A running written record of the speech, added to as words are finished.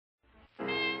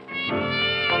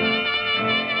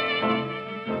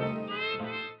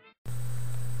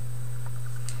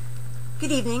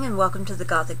Good evening and welcome to the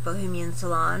Gothic Bohemian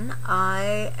Salon.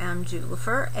 I am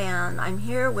Jwlhyfer and I'm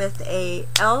here with a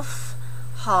e.l.f.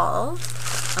 haul,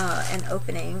 an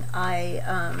opening. I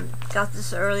got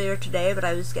this earlier today, but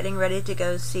I was getting ready to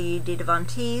go see Dita Von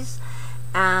Teese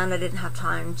and I didn't have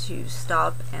time to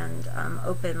stop and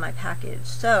open my package.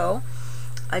 So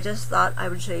I just thought I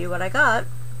would show you what I got,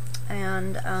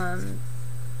 and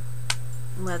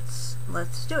let's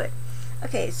do it.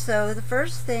 Okay, so the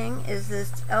first thing is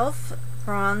this e.l.f.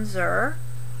 bronzer,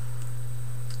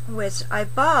 which I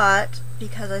bought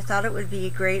because I thought it would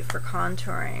be great for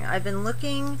contouring. I've been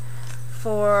looking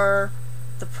for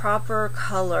the proper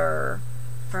color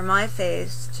for my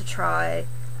face to try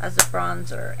as a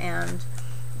bronzer, and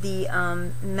the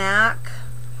MAC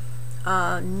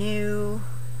new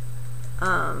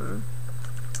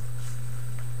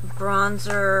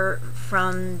bronzer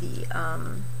from the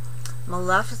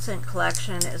Maleficent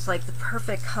collection is like the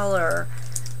perfect color,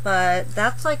 but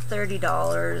that's like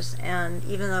 $30, and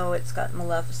even though it's got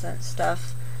Maleficent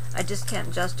stuff, I just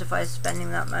can't justify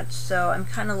spending that much, so I'm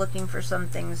kind of looking for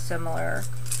something similar.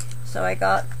 So I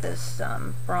got this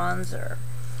bronzer.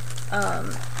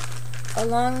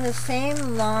 Along the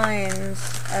same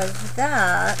lines as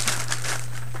that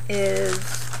is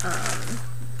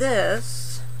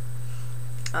this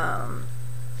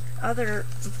other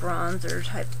bronzer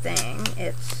type thing.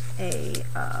 It's a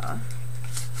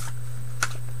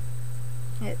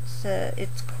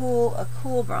a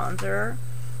cool bronzer,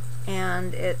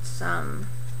 and it's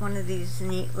one of these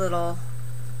neat little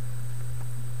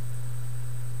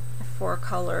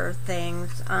 4-color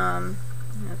things.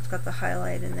 It's got the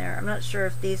highlight in there. I'm not sure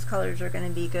if these colors are going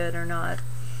to be good or not.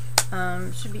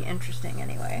 Should be interesting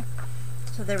anyway.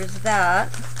 So there was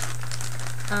that.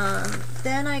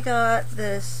 Then I got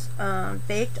this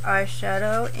baked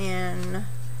eyeshadow in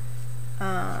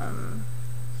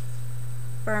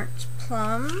burnt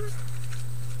plum.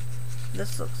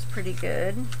 This looks pretty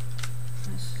good.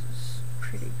 This is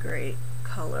pretty great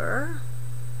color.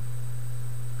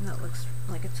 And that looks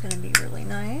like it's going to be really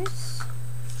nice.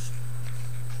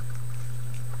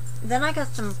 Then I got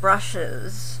some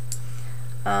brushes.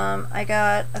 I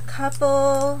got a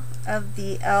couple of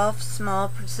the e.l.f. small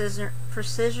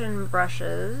precision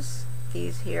brushes,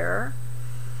 these here.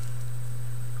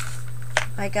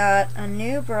 I got a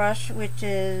new brush, which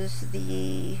is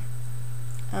the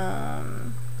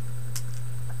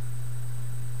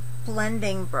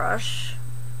blending brush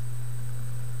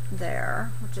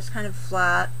there, which is kind of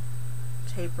flat,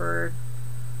 tapered,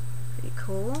 pretty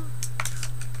cool.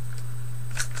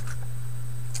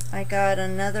 I got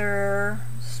another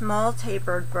small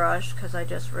tapered brush because I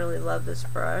just really love this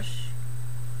brush.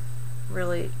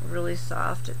 Really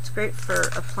soft. It's great for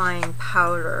applying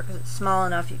powder because it's small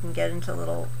enough you can get into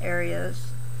little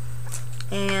areas.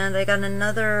 And I got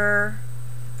another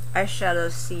eyeshadow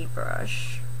C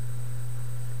brush,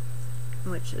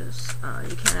 which is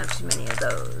you can't have too many of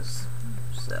those.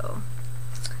 So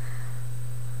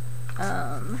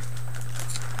then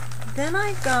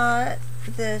I got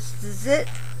this zit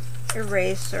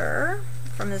eraser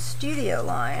from the Studio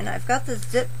line. I've got the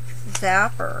Zip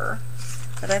Zapper,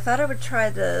 but I thought I would try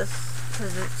this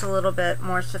because it's a little bit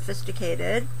more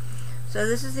sophisticated. So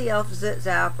this is the e.l.f. Zit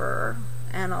Zapper,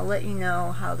 and I'll let you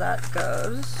know how that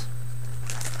goes.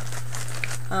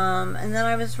 And then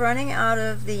I was running out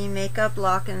of the Makeup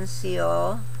Lock and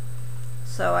Seal,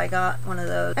 so I got one of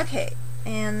those. Okay,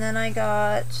 and then I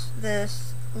got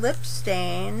this lip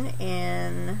stain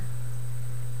in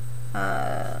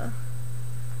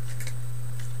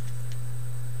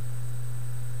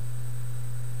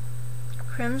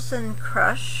Crimson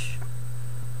Crush.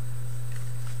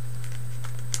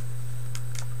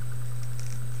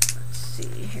 Let's see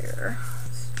here.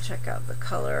 Let's check out the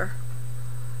color.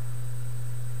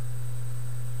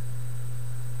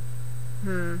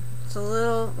 It's a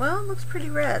little, well, it looks pretty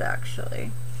red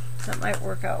actually. That might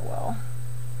work out well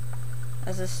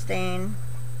as a stain.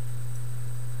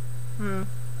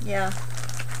 Yeah.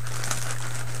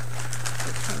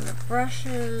 Between the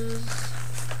brushes.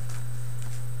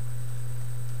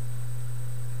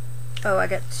 Oh, I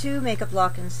got 2 Makeup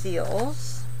Lock and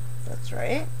Seals. That's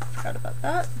right. Forgot about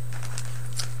that.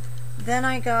 Then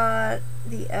I got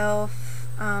the e.l.f.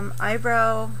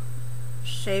 eyebrow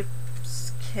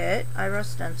shapes kit, eyebrow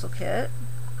stencil kit.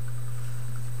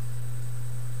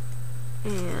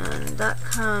 And that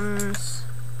comes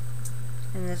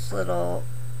in this little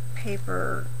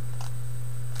paper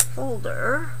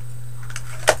folder.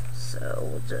 So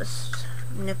we'll just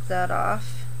nip that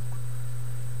off.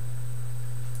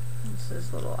 This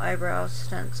is little eyebrow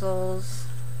stencils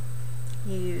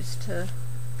used to,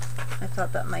 I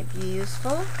thought that might be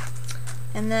useful.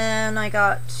 And then I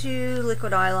got 2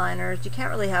 liquid eyeliners. You can't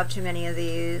really have too many of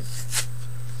these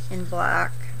in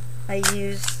black. I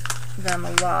use them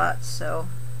a lot, so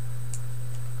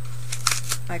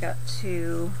I got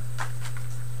 2.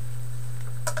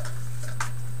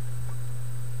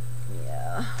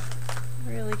 Yeah,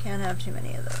 really can't have too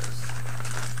many of those.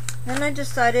 Then I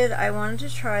decided I wanted to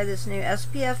try this new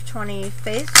SPF 20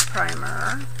 face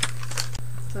primer.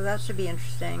 So that should be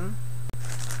interesting.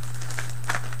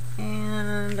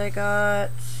 And I got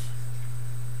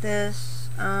this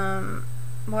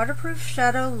waterproof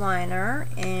shadow liner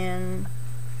in,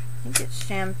 I think it's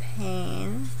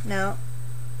champagne. No.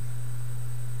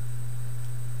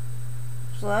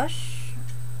 Blush.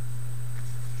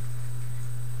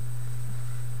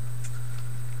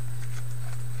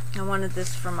 I wanted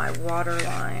this for my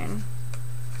waterline.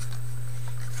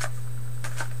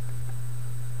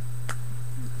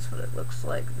 That's what it looks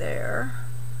like there.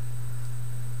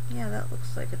 Yeah, that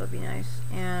looks like it'll be nice.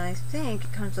 And I think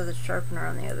it comes with a sharpener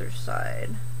on the other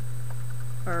side.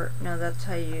 Or, no, that's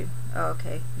how you, oh,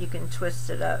 okay. You can twist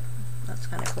it up. That's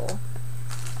kind of cool.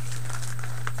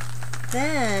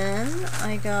 Then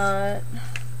I got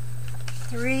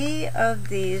 3 of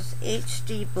these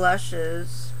HD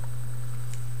blushes.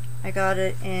 I got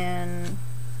it in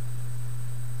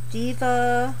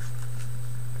Diva,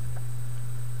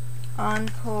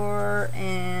 Encore,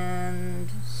 and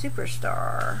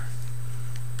Superstar.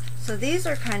 So these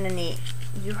are kind of neat.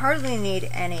 You hardly need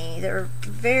any. They're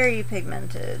very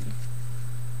pigmented.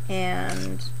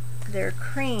 And they're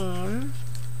cream,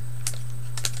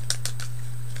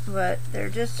 but they're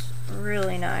just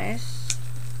really nice.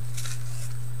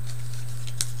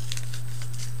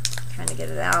 Trying to get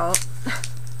it out.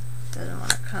 Doesn't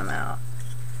want to come out.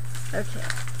 Okay.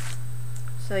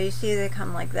 So you see they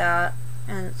come like that,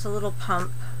 and it's a little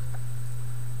pump.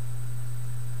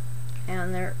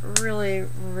 And they're really,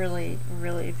 really,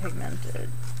 really pigmented.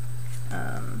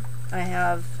 I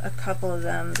have a couple of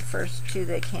them. The first 2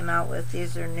 they came out with,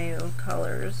 these are new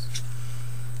colors.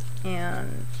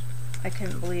 And I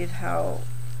couldn't believe how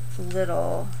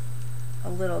little, a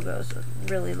little goes a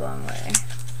really long way.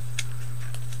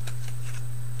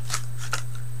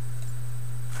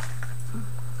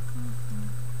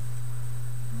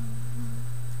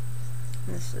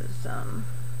 This is that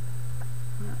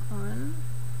one.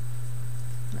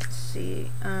 Let's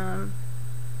see.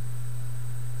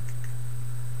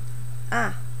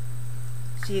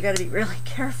 So you got to be really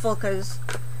careful because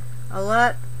a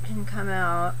lot can come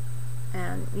out,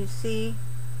 and you see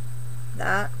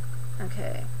that.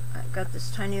 Okay, I've got this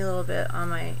tiny little bit on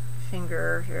my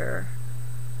finger here.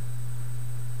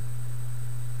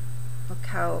 Look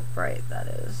how bright that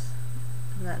is.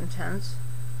 Isn't that intense?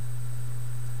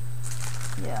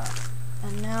 Yeah.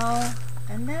 And now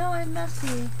I'm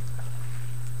messy.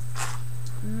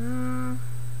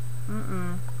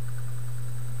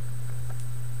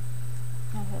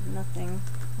 I have nothing.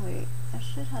 Wait, I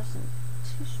should have some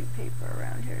tissue paper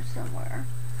around here somewhere.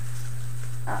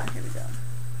 Ah, here we go.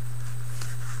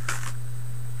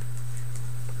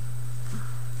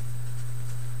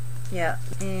 Yeah,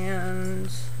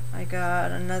 and I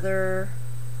got another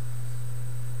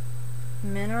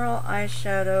mineral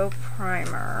eyeshadow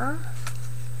primer.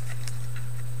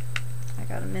 I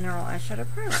got a mineral eyeshadow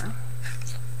primer.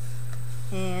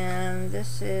 And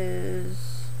this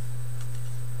is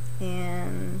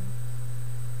in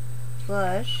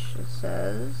blush, it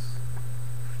says.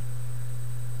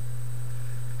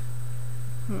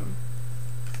 And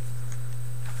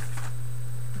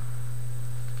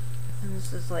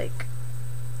this is like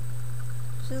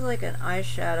an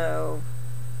eyeshadow,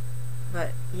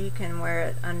 but you can wear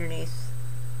it underneath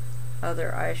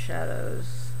other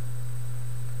eyeshadows.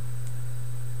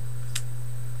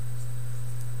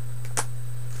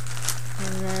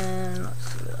 And then, let's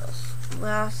see what else.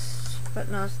 Last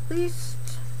but not least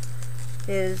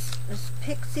is this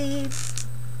Pixie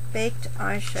Baked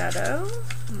Eyeshadow.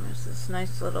 And there's this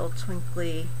nice little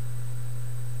twinkly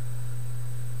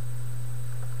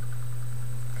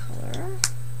color.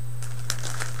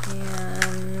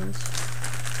 And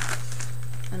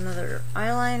another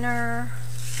eyeliner.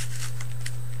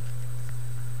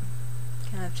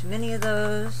 Can't have too many of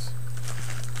those.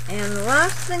 And the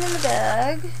last thing in the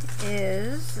bag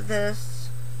is this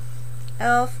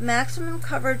e.l.f. Maximum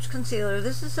Coverage Concealer.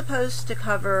 This is supposed to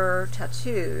cover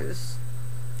tattoos,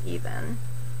 even.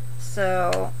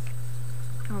 So,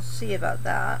 we'll see about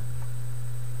that.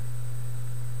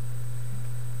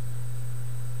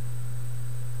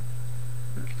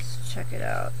 Let's check it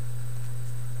out.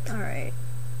 Alright.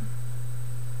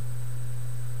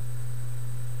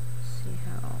 See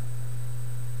how...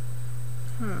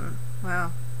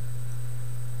 Wow.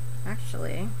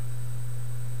 actually.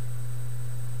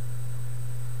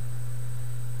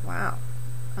 Wow.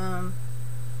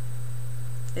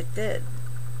 It did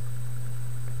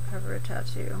cover a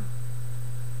tattoo.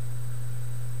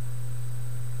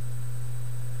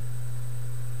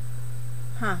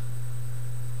 Huh.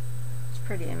 It's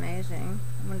pretty amazing.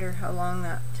 I wonder how long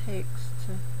that takes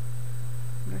to...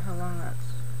 wonder how long that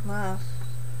lasts.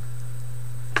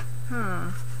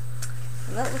 Well,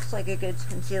 that looks like a good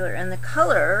concealer, and the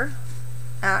color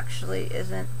actually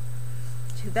isn't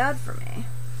too bad for me.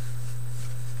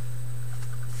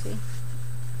 See?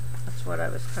 That's what I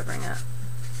was covering up.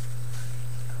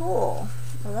 Cool.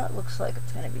 Well, that looks like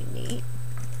it's going to be neat.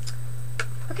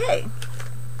 Okay.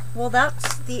 Well,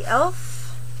 that's the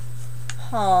e.l.f.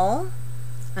 haul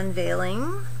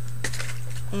unveiling.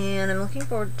 And I'm looking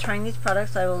forward to trying these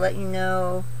products. I will let you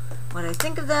know what I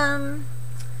think of them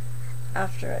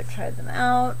after I've tried them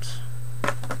out.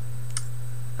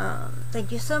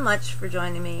 Thank you so much for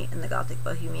joining me in the Gothic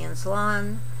Bohemian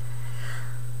Salon.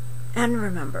 And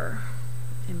remember,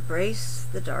 embrace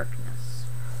the darkness.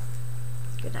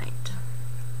 Good night.